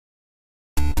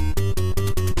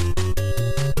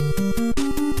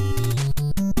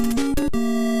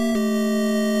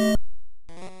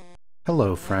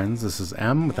Hello friends, this is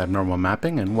M with Abnormal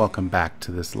Mapping, and welcome back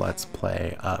to this Let's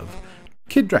Play of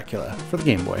Kid Dracula for the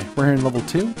Game Boy. We're here in level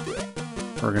 2.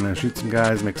 We're gonna shoot some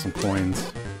guys, make some coins.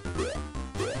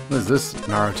 What is this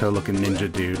Naruto looking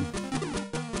ninja dude?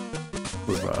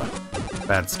 With a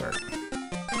bad start.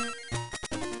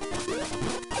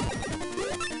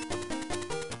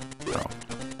 Oh,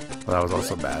 well, that was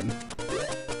also bad.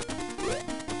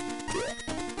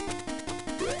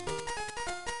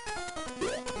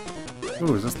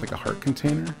 Ooh, is this like a heart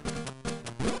container?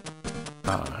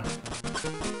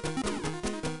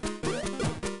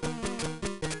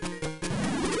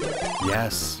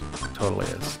 Yes, totally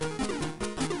is.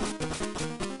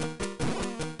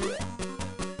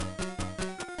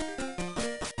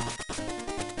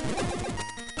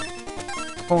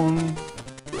 Boom.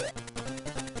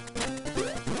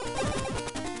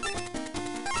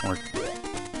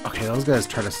 Okay, those guys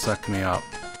try to suck me up,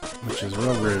 which is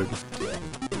real rude.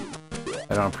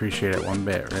 I don't appreciate it one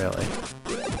bit, really.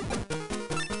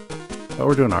 But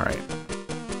we're doing alright.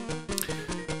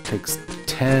 Takes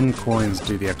 10 coins to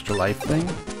do the extra life thing.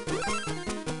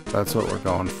 That's what we're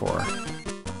going for.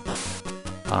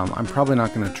 I'm probably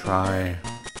not going to try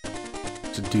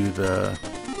to do the...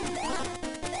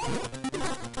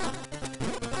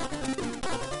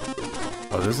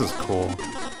 Oh, this is cool.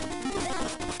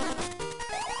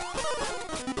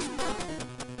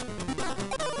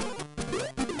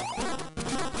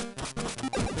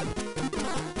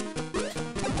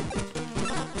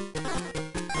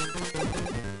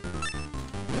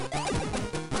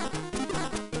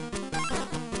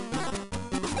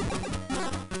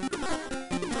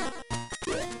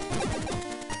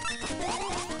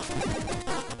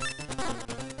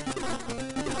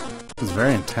 It's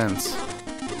very intense.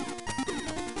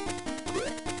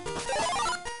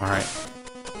 Alright.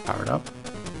 Powered up.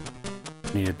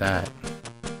 Needed that.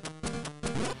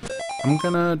 I'm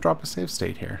gonna drop a save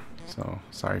state here, so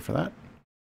sorry for that.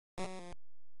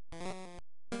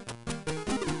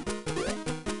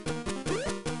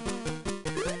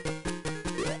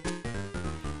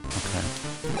 Okay.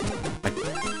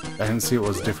 I didn't see what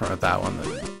was different with that one.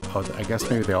 Oh, I guess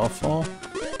maybe they all fall?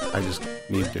 I just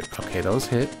need to... Okay, those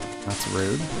hit. That's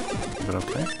rude, but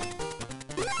okay.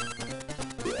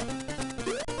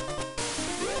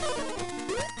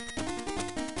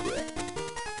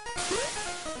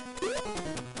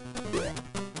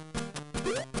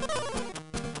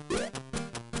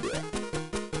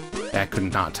 Yeah, I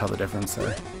could not tell the difference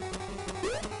there.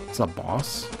 It's a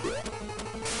boss.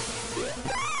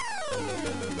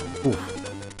 Oof.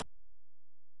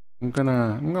 I'm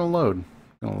gonna load.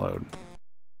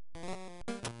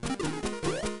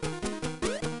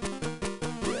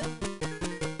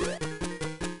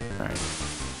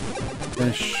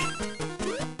 Fish.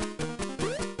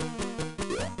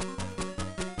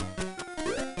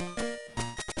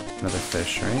 Another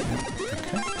fish, right?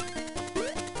 Okay.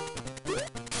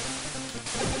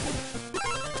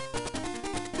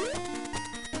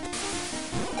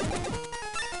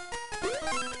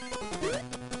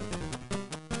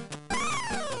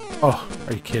 Oh,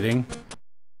 are you kidding?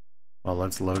 Well,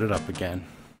 let's load it up again.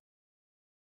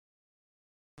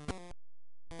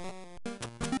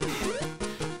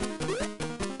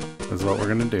 Is what we're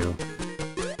gonna do.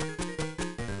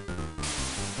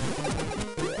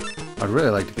 I'd really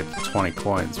like to get to 20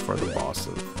 coins for the boss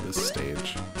of this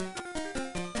stage.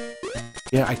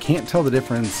 Yeah, I can't tell the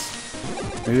difference.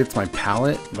 Maybe it's my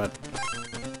palette, but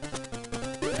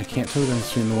I can't tell the difference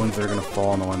between the ones that are gonna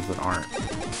fall and the ones that aren't.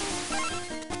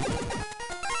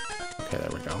 Okay,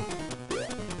 there we go.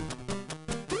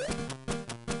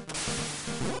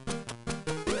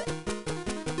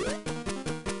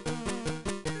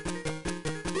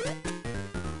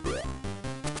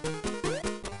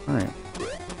 Alright.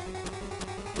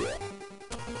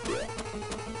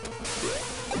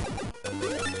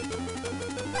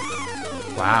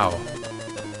 Wow.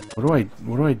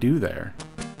 What do I do there?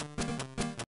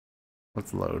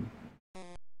 Let's load.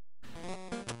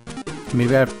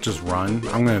 Maybe I have to just run.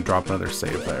 I'm gonna drop another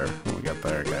save there when we get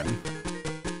there again.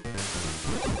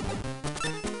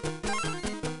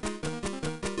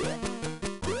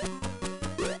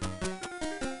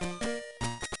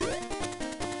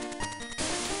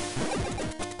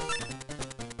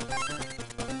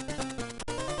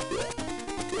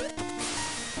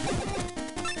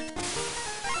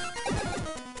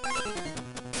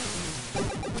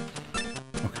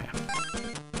 Okay.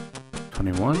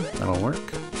 21, that'll work.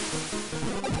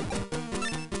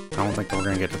 I don't think we're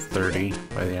gonna get to 30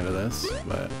 by the end of this,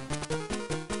 but...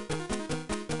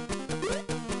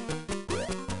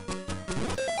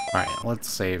 Alright, let's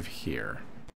save here.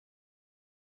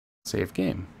 Save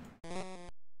game.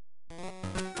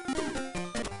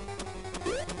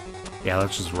 Yeah,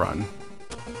 let's just run.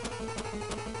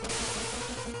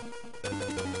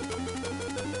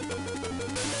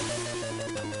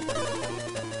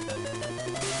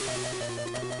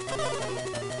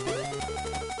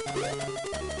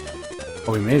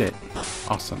 Oh, we made it.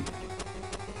 Awesome.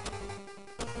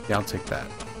 Yeah, I'll take that.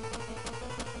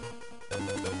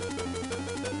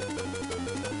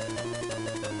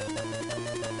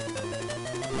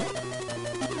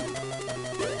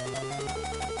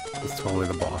 It's totally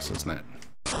the boss, isn't it?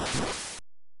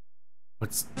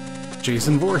 What's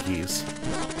Jason Voorhees?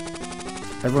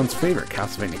 Everyone's favorite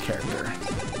Castlevania character.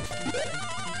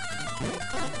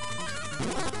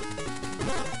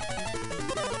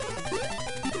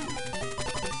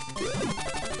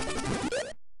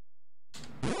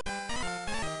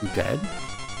 You dead?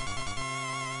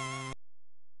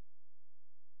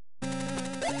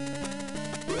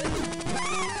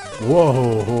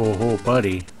 Whoa, whoa, whoa,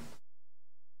 buddy.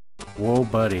 Whoa,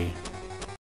 buddy.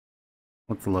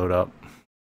 Let's load up.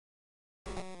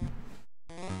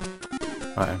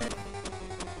 Alright.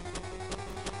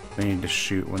 We need to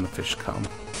shoot when the fish come.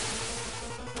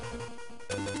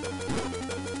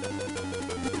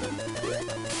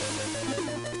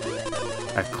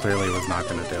 That clearly was not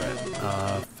going to do it.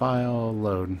 File,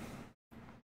 load.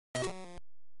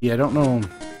 Yeah, I don't know,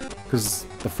 because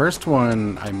the first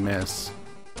one I miss,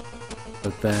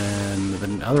 but then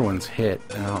the other one's hit,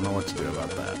 and I don't know what to do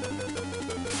about that.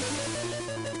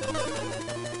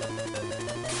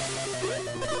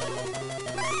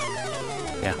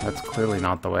 Yeah, that's clearly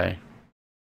not the way.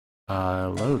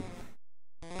 Load.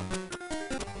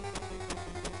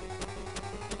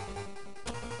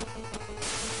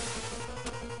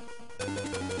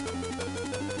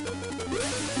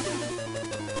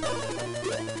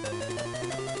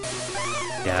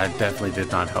 Yeah, it definitely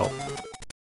did not help.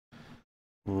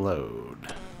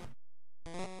 Load.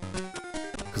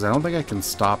 Because I don't think I can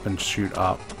stop and shoot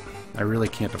up. I really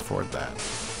can't afford that.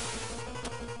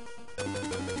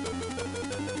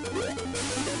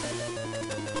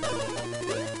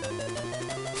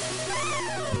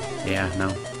 Yeah, no.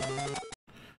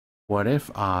 What if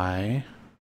I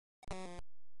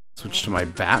switch to my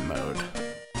bat mode?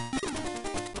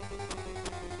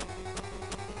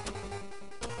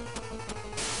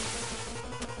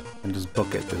 And just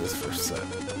book it to this first set.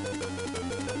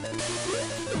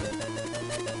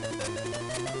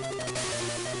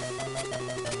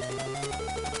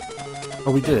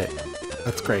 Oh, we did it.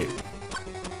 That's great.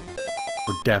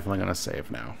 We're definitely gonna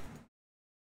save now.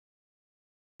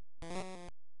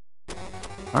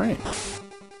 Alright.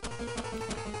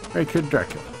 Very good,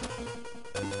 Dracula.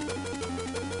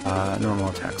 Normal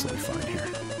attacks will be fine here.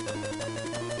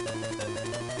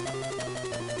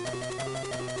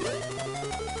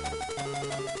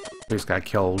 We just got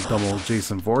killed double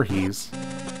Jason Voorhees.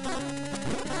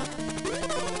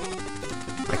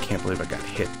 I can't believe I got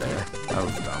hit there. That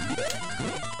was dumb.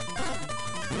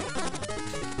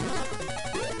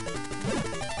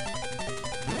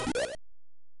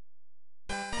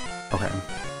 Okay.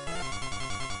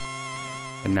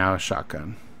 And now a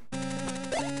shotgun.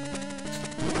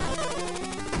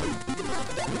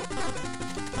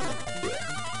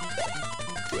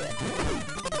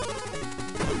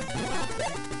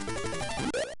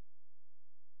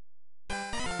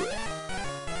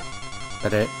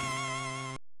 That it?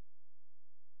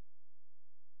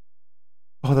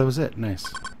 Oh, that was it. Nice.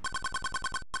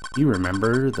 You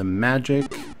remember the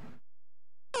magic...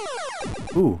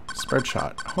 Ooh, spread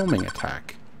shot. Homing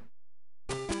attack.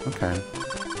 Okay.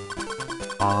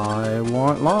 I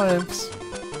want lives.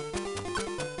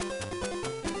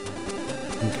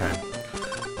 Okay.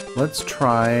 Let's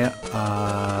try,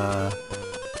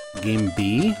 game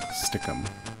B. Stick 'em.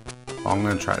 Oh, I'm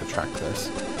gonna try to track this.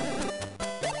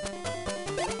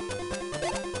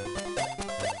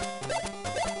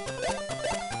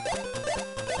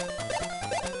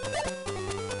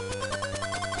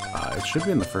 It should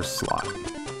be in the first slot.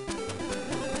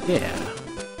 Yeah.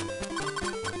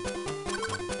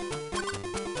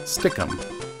 Stick 'em.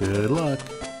 Good luck.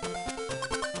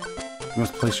 You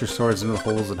must place your swords into the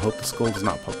holes and hope the skull does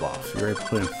not pop off. You're ready to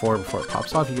put in 4 before it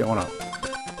pops off, you get one up.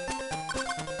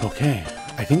 Okay.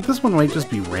 I think this one might just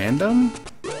be random.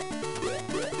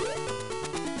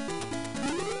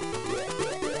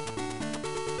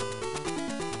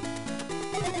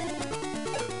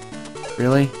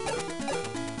 Really?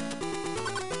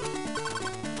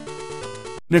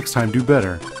 Next time, do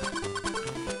better.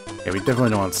 Yeah, we definitely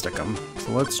don't want to stick them.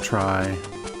 So let's try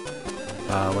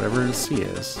whatever C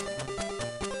is.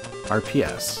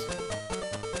 RPS.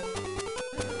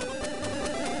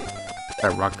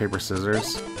 That rock, paper,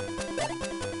 scissors.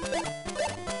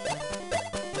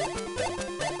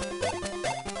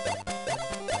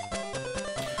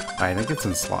 I think it's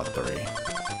in slot 3.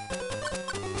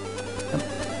 Yep.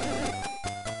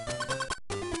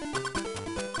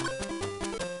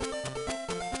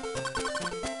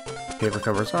 Paper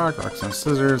covers rock, rocks and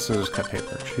scissors, scissors cut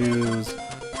paper, choose.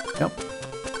 Yep.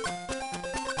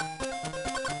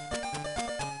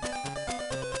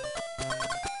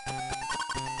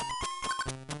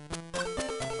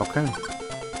 Okay.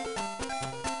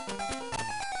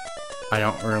 I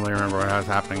don't really remember what was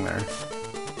happening there.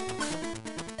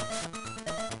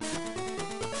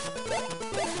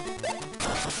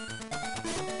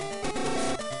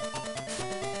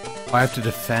 Oh, I have to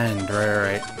defend,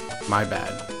 right. My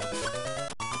bad.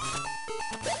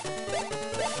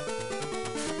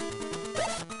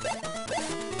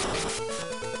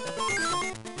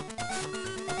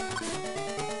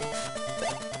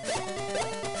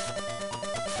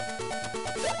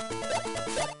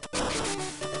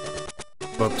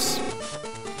 Whoops.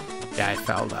 Yeah, I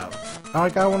fouled out. Oh, I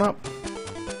got one up.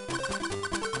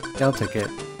 Yeah, I'll take it.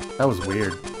 That was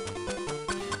weird.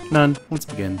 None. Let's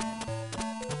begin.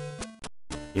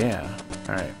 Yeah.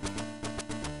 Alright.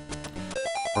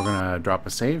 We're gonna drop a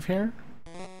save here.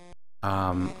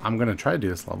 I'm gonna try to do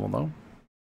this level, though.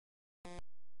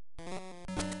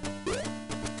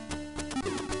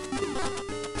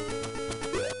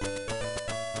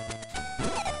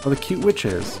 Oh, the cute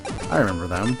witches. I remember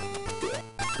them.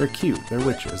 They're cute. They're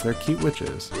witches. They're cute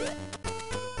witches.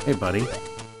 Hey, buddy.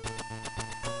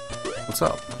 What's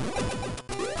up?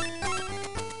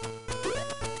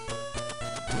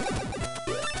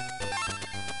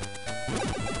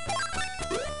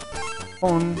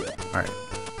 On. Alright.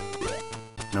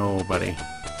 Nobody.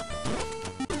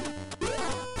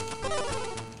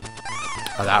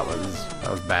 Oh, that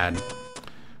was bad.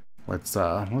 Let's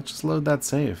just load that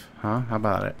save, huh? How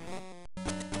about it?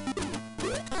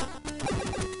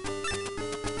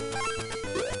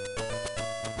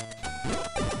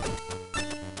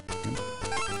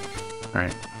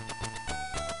 Alright.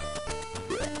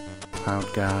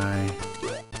 Cloud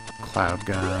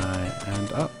guy,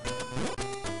 and up.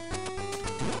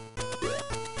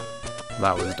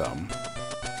 That was dumb.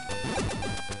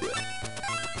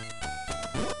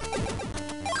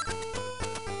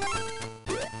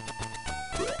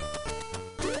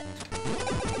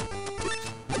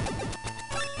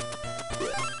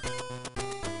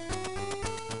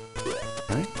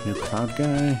 Alright, new cloud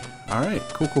guy. Alright,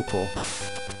 cool.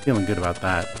 Feeling good about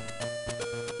that.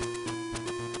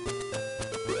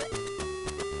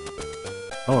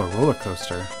 Oh, a roller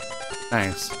coaster.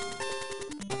 Nice.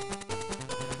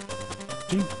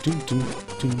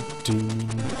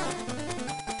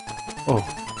 Oh.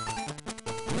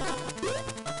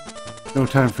 No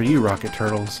time for you, Rocket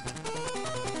Turtles.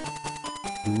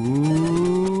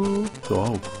 Ooh.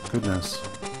 Oh, goodness.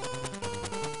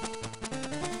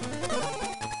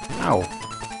 Ow.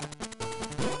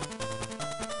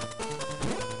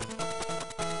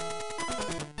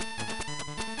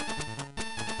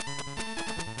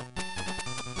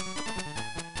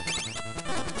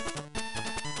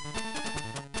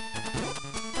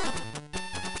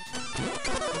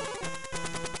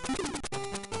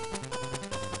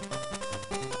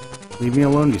 Leave me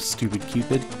alone, you stupid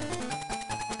Cupid.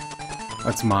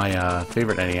 That's my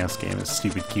favorite NES game, is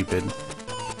Stupid Cupid.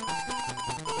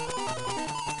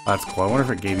 That's cool. I wonder if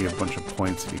it gave you a bunch of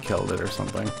points if you killed it or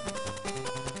something.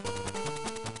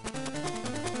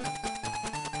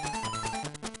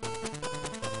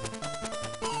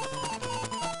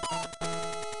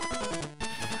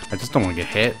 I just don't want to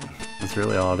get hit. That's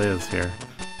really all it is here.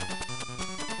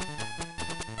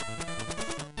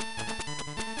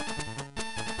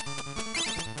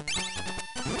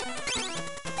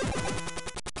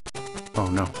 Oh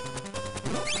no.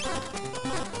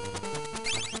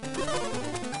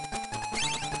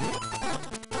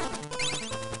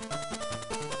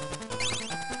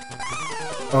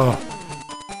 Oh,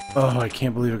 I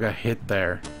can't believe I got hit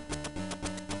there.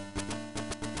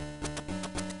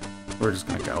 We're just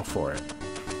gonna go for it.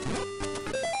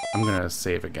 I'm gonna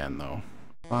save again though.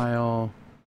 File.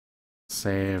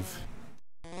 Save.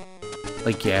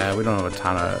 Like, yeah, we don't have a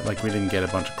ton of, like, we didn't get a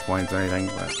bunch of coins or anything,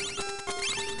 but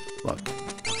look.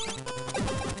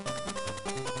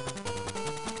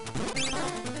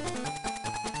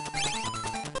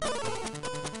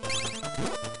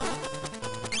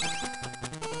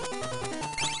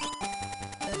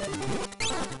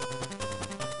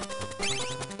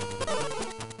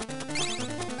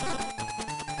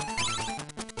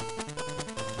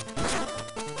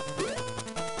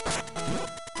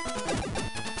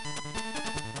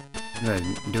 Did I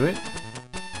do it?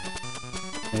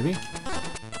 Maybe?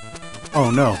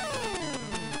 Oh no.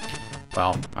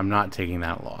 Well, I'm not taking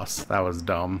that loss. That was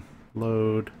dumb.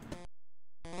 Load.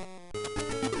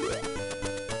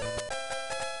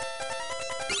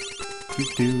 Do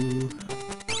do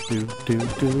do do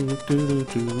do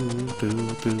do do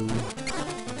do.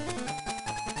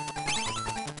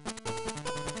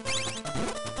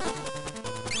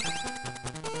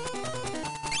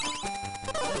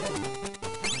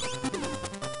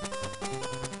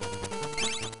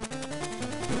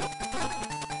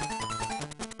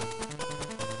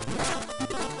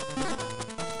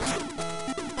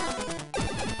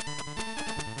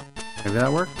 Maybe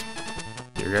that worked?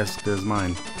 Your guess is good as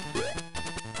mine.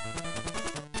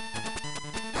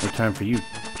 No time for you,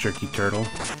 jerky turtle.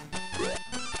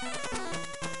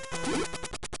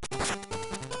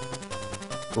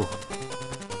 Oh.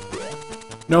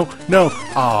 No, no!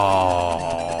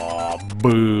 Aww,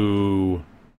 boo!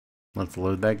 Let's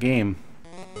load that game.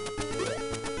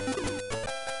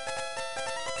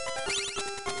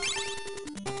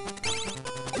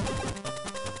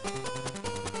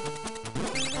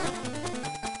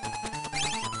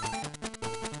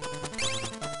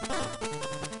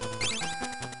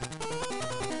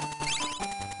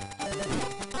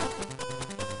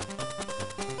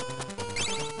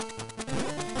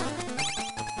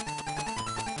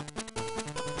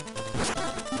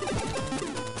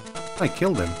 I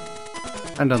killed him. I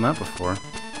haven't done that before.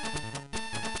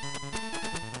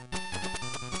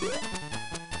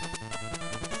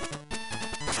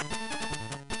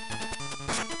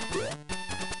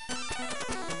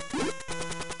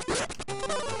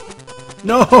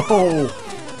 No! Oh,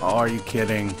 are you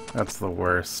kidding? That's the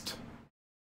worst.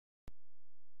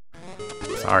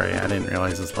 Sorry, I didn't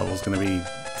realize this level's gonna be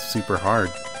super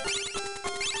hard.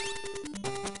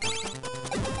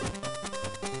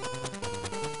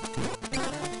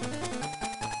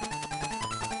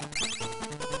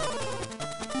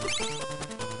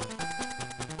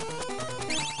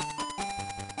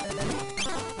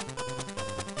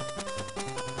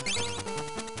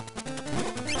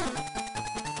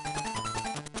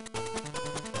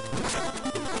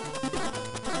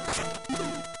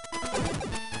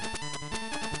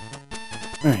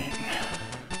 Alright.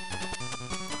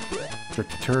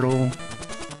 Jerky turtle.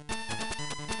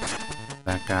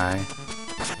 That guy.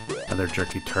 Other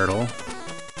jerky turtle.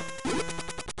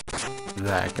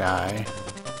 That guy.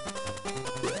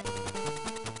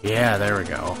 Yeah, there we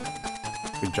go.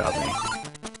 Good job, me.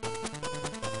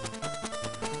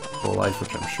 Full life,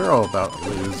 which I'm sure I'll about to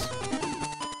lose.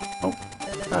 Oh,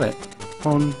 got it.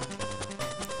 Phone.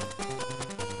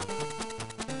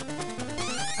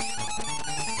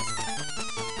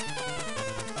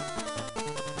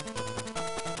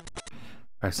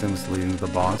 I assume it's leading to the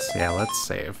boss. Yeah, let's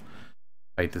save.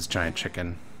 Fight this giant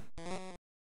chicken.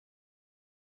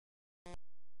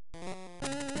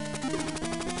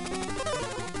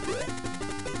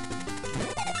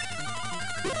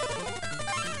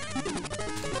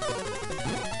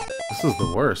 This is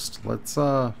the worst. Let's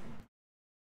load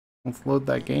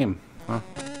that game, huh?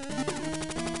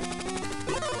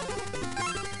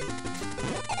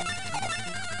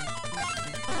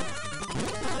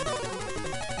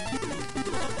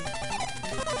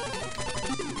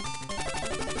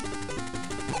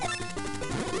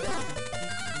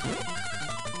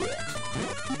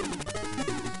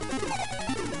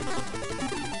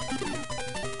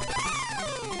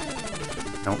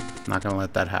 Nope, not gonna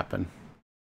let that happen.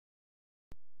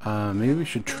 Maybe we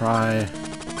should try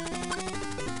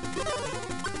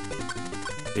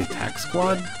the attack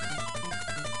squad?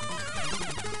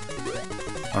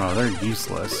 Oh no, they're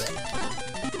useless.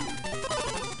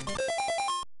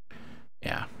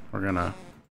 Yeah, we're gonna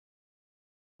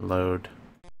load.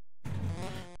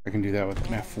 I can do that with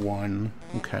an F1.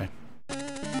 Okay.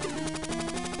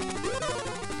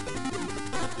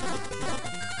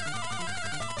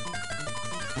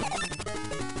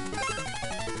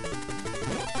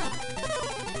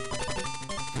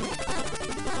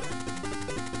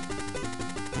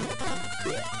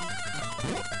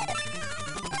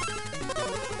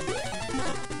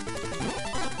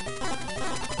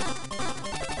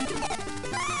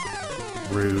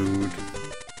 Rude.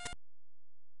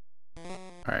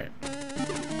 Alright.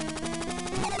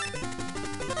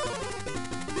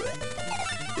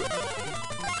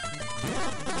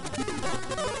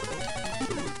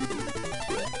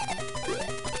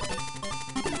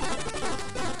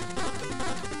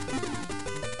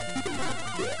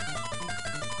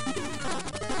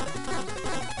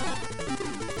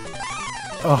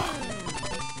 Oh.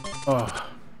 Oh.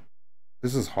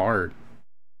 This is hard.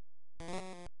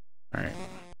 Alright.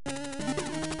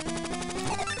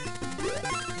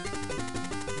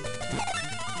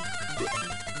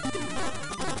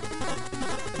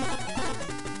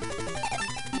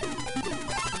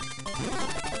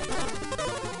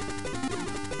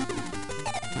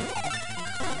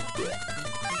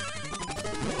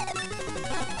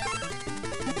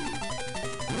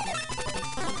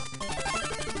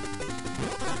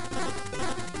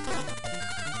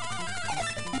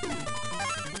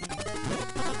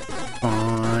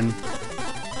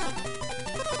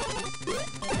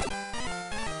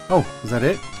 Oh, is that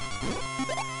it?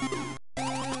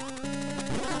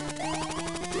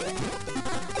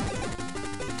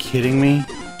 Kidding me?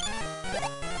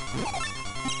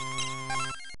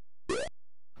 Is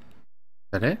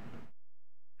that it?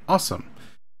 Awesome.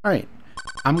 Alright,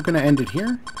 I'm gonna end it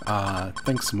here.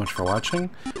 Thanks so much for watching.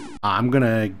 I'm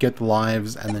gonna get the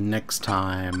lives, and the next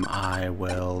time I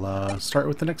will start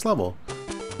with the next level.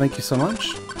 Thank you so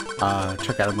much.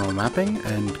 Check out abnormal mapping,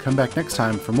 and come back next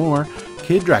time for more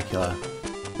Kid Dracula.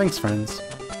 Thanks, friends.